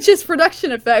pretentious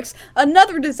production effects,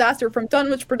 another disaster from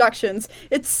Dunwich Productions.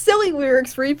 Its silly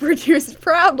lyrics reproduced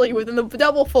proudly within the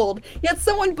double fold, yet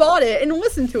someone bought it and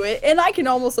listened to it, and I can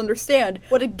almost understand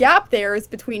what a gap there is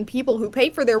between people who pay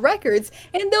for their records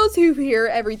and those who hear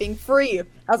everything free.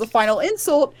 As a final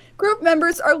insult, group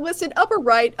members are listed upper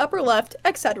right, upper left,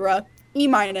 etc. E-.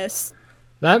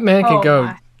 That man can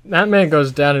go. That man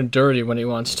goes down and dirty when he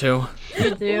wants to.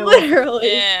 You do.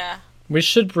 Literally. Yeah. We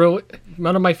should really.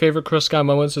 One of my favorite Chris Scott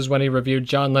moments is when he reviewed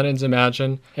John Lennon's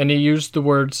Imagine, and he used the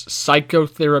words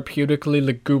psychotherapeutically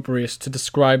lugubrious to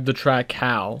describe the track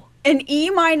How. An E-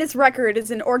 record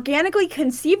is an organically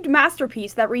conceived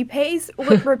masterpiece that repays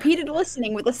repeated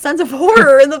listening with a sense of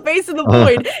horror in the face of the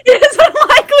void. It is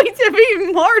unlikely to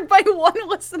be marred by one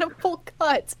listenable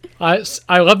cut.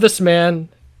 I love this man,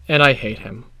 and I hate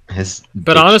him.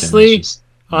 But honestly,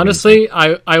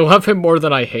 I love him more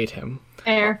than I hate him.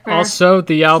 Fair. Also,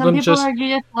 the album Some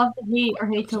people just love to hate or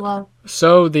hate to love.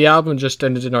 So the album just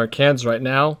ended in our cans right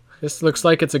now. This looks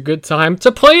like it's a good time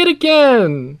to play it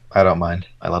again. I don't mind.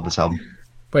 I love this album.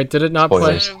 Wait, did it not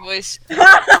Spoilers. play?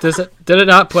 Did it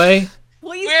not play?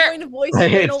 Please join the voice.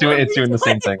 It's doing the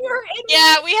same thing.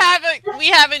 Yeah, we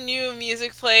have a new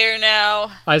music player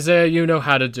now. Isaiah, you know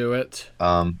how to do it.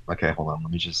 Okay, hold on.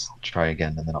 Let me just try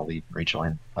again, and then I'll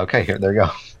rejoin. Okay, there you go.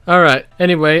 All right.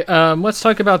 Anyway, let's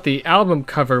talk about the album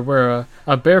cover, where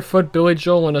a barefoot Billy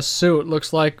Joel in a suit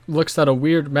looks at a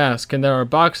weird mask, and there are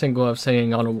boxing gloves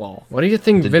hanging on a wall. What do you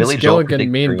think Did Vince Billy Joel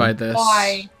Gilligan mean predict by green? this?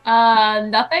 Why?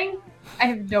 Nothing? I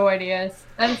have no idea.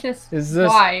 That is just Is this-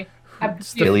 why.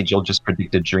 Billy Joel just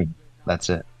predicted Dream. That's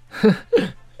it.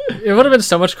 It would have been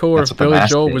so much cooler That's if what the Billy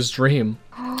mask Joel did. was Dream.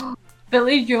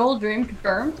 Billy Joel dream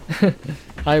confirmed?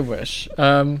 I wish.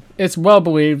 It's well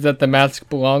believed that the mask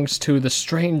belongs to the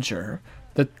stranger,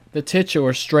 the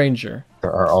titular stranger.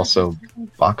 There are also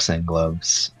boxing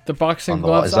gloves. The boxing On the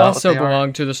wall. gloves Is that what also they are?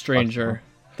 belong to the stranger.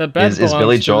 The bed Is belongs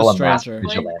Billy to Joel the a mask stranger.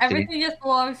 vigilante? Everything just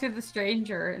belongs to the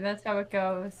stranger. That's how it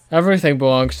goes. Everything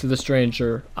belongs to the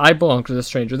stranger. I belong to the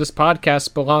stranger. This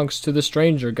podcast belongs to the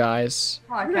stranger, guys.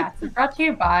 Podcast is brought to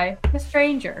you by The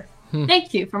Stranger.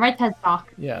 Thank you for my TED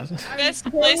Talk. Yeah. Best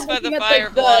place by the looking at fire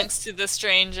the- belongs to the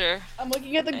stranger. I'm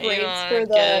looking at the You grades don't for get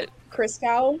the it. Chris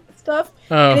Cow stuff,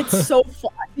 Oh. and it's so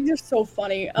fun. These are so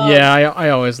funny. Yeah, I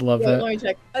always love Wait, that. let me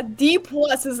check. A D+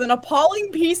 is an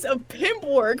appalling piece of pimp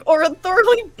work or a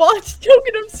thoroughly botched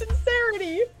token of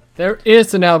sincerity. There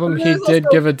is an album he There's did also-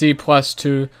 give a D+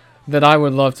 to that I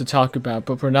would love to talk about,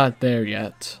 but we're not there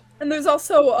yet. And there's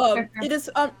also it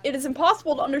is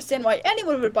impossible to understand why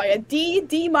anyone would buy a D,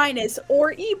 D-,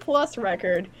 or E+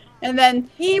 record. And then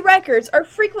E records are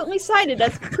frequently cited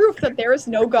as proof that there is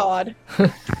no God.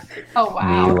 Oh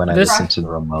wow. Me when I This- listened to the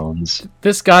Ramones.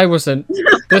 This guy was an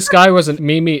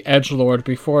Mimi edgelord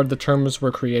before the terms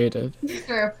were created.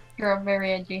 You're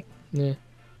very edgy.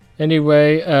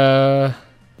 Anyway,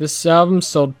 this album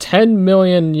sold 10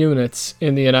 million units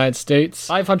in the United States,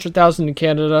 500,000 in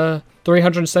Canada,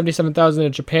 377,000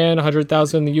 in Japan,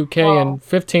 100,000 in the UK, Wow. and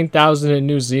 15,000 in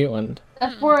New Zealand.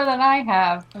 That's more than I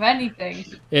have of anything.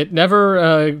 It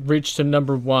never reached to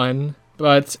number 1,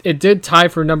 but it did tie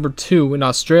for number 2 in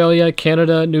Australia,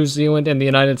 Canada, New Zealand, and the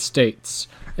United States.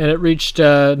 And it reached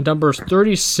number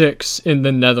 36 in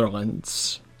the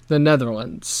Netherlands. The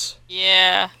Netherlands.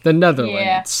 Yeah. The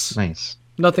Netherlands. Nice.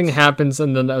 Nothing happens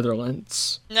in the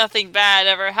Netherlands. Nothing bad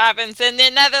ever happens in the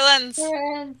Netherlands.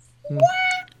 Friends.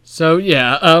 So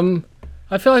yeah,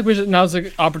 I feel like now's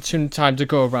an opportune time to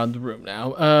go around the room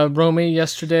now. Romy,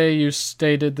 yesterday you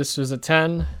stated this was a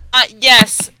 10.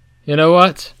 Yes. You know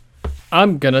what?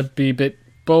 I'm gonna be a bit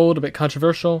bold, a bit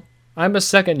controversial. I'm a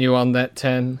second you on that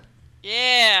 10.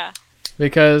 Yeah.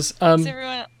 Because, Is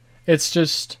everyone...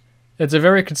 it's a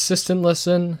very consistent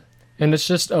listen, and it's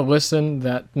just a listen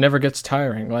that never gets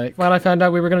tiring. Like, when I found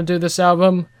out we were gonna do this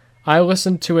album, I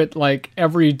listened to it like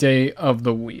every day of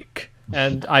the week.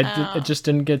 And it just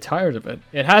didn't get tired of it.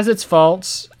 It has its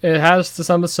faults. It has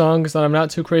some of the songs that I'm not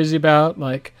too crazy about.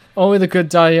 Like, Only the Good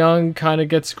Die Young kind of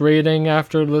gets grating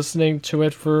after listening to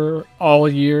it for all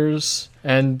years.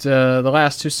 And the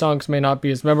last 2 songs may not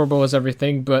be as memorable as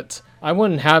everything, but I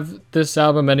wouldn't have this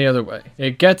album any other way.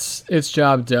 It gets its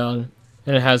job done,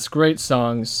 and it has great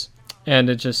songs, and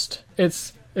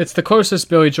it's It's the closest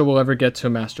Billy Joel will ever get to a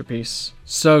masterpiece.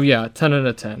 So yeah, 10 out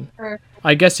of 10. Sure.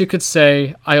 I guess you could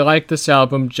say I like this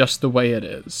album just the way it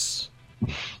is.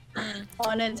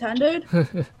 Unintended.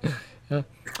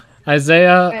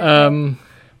 Isaiah,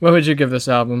 what would you give this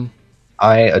album?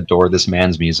 I adore this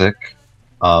man's music.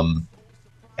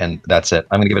 And that's it.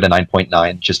 I'm going to give it a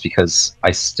 9.9 just because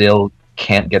I still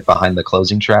can't get behind the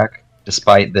closing track,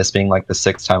 despite this being like the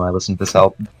 6th time I listened to this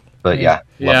album. But love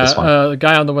this one. The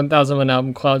guy on the 1001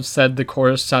 Album Club said the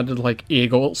chorus sounded like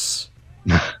Eagles.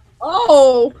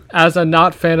 Oh! As a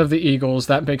not fan of the Eagles,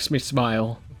 that makes me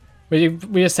smile.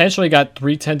 We essentially got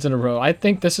 3 10s in a row. I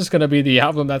think this is going to be the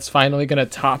album that's finally going to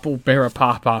topple Bear a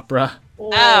Pop Opera.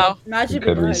 Oh. Imagine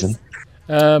Good it was. reason.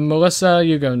 Melissa,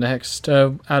 you go next.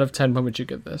 Out of 10, what would you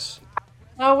give this?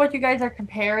 know what you guys are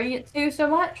comparing it to so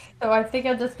much, so I think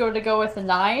I'm just going to go with a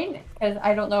 9, because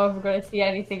I don't know if we're going to see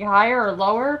anything higher or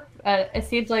lower. It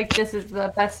seems like this is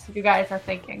the best you guys are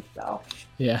thinking, so.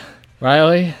 Yeah.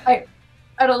 Riley? I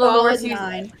don't know where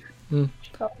Solid 9.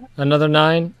 Another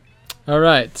 9?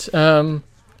 Alright.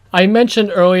 I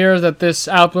mentioned earlier that this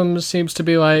album seems to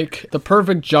be like the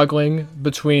perfect juggling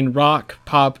between rock,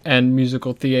 pop, and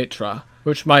musical theatre,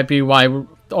 which might be why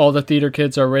all the theater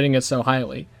kids are rating it so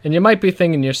highly. And you might be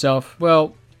thinking to yourself,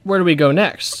 well, where do we go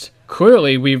next?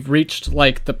 Clearly, we've reached,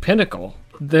 like, the pinnacle.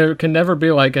 There can never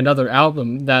be, like, another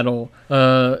album that'll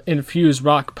infuse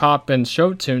rock, pop, and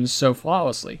show tunes so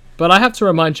flawlessly. But I have to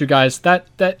remind you guys that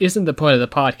that isn't the point of the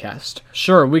podcast.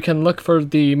 Sure, we can look for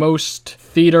the most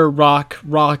theater rock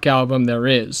album there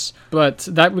is, but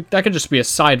that could just be a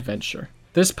side venture.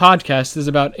 This podcast is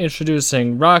about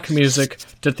introducing rock music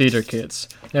to theater kids.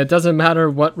 And it doesn't matter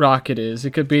what rock it is.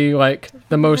 It could be like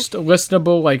the most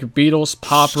listenable like Beatles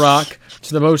pop rock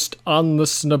to the most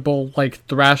unlistenable like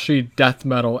thrashy death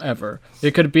metal ever.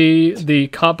 It could be the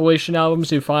compilation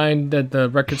albums you find at the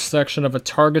record section of a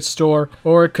Target store,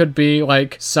 or it could be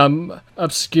like some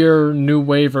obscure new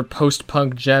wave or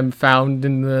post-punk gem found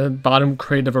in the bottom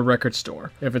crate of a record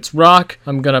store. If it's rock,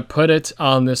 I'm gonna put it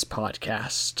on this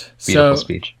podcast. Beautiful So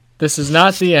speech. this is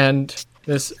not the end.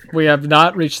 We have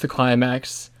not reached the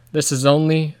climax. This is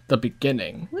only the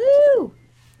beginning. Woo!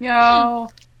 Yo,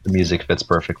 The music fits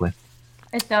perfectly.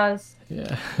 it does.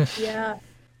 Yeah. Yeah.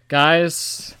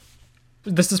 Guys,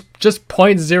 this is just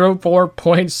 0.04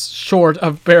 points short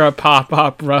of Bear Pop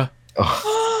Opera.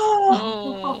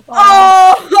 Oh.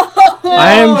 Oh!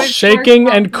 I am it's shaking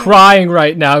Bear and Pop. crying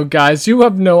right now, guys. You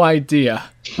have no idea.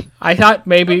 I thought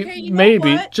maybe, Okay, you know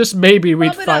what? just maybe we'd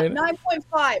Bump it up, find...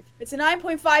 9.5. It's a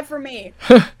 9.5 for me.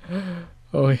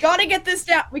 Oh, Gotta get this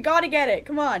down. We gotta get it.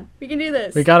 Come on. We can do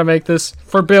this. we gotta make this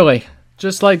for Billy.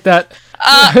 Just like that.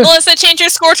 Melissa, change your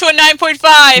score to a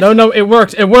 9.5. No, it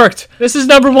worked. It worked. This is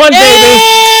number 1, baby.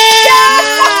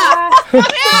 Woo!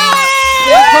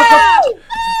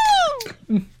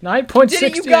 9.6. Did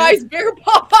it, you guys? Bear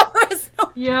Pop Opera.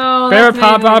 Yo, Bear that's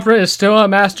Pop amazing. Opera is still a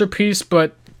masterpiece,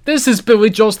 but this is Billy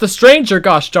Joel's The Stranger,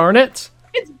 gosh darn it.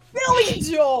 It's Billy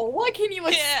Joel. What can you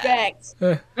expect?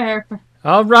 Bear.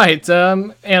 All right,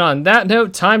 and on that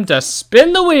note, time to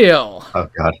spin the wheel. Oh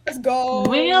god. Let's go.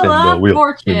 Wheel Spin the of wheel,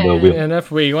 Fortune. spin the wheel. And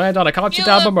if we land on a concert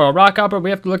Wheel of- album or a rock opera,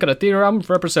 we have to look at a theater album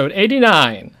for episode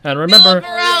 89. And Wheel remember, of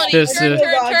morality. this turn, is-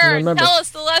 turn. remember- Tell us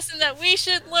the lesson that we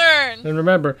should learn. The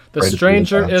Right at the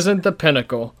Stranger end. isn't the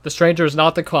pinnacle. The Stranger is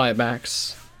not the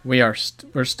climax. We're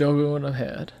still going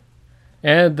ahead.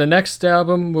 And the next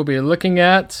album we'll be looking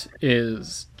at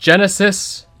is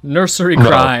Genesis Nursery No.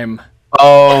 Crime.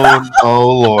 Oh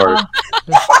lord.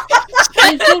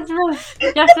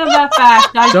 It's just about fast.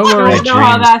 I Don't don't, worry. know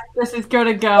how Dreams. this is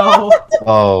gonna go.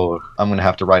 Oh, I'm gonna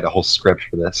have to write a whole script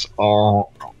for this. Oh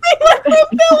Billy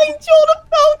Joel to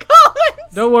Phil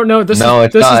Collins. Don't worry, no, this no, is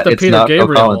it's this not. is the It's Peter not Phil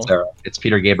Gabriel. Collins era. It's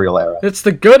Peter Gabriel era. It's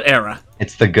the good era.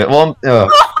 It's the good. Well,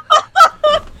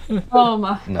 Oh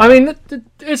my. no. I mean,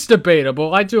 it's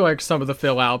debatable. I do like some of the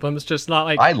Phil albums, just not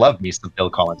like I love me some Phil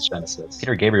Collins Genesis.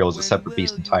 Peter Gabriel is a separate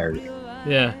beast entirely.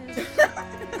 yeah.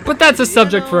 But that's a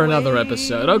subject for another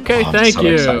episode. Okay, Oh, I'm thank so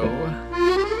you.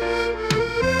 excited.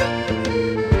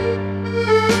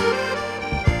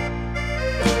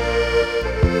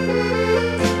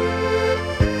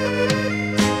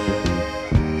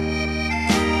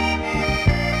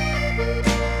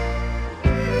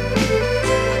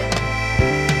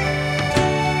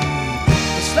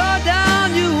 Slow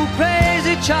down, you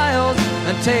crazy child,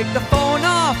 and take the phone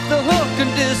off the hook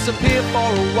and disappear for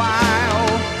a while.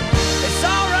 It's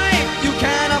alright, you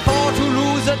can't afford to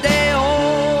lose a day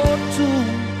or two.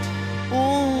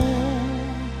 Oh,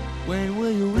 when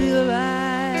will you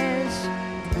realize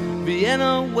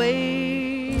Vienna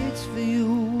waits for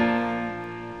you?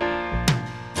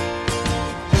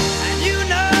 And you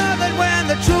know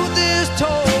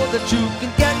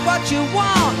what you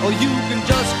want, or you can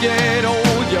just get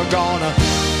old. You're gonna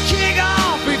kick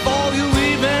off before you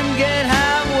even get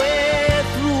halfway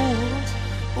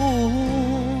through.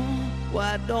 Ooh,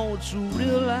 why don't you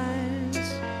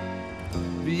realize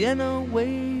Vienna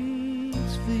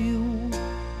waits for you?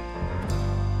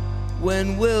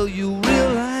 When will you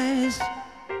realize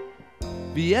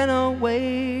Vienna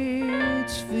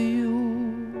waits for you?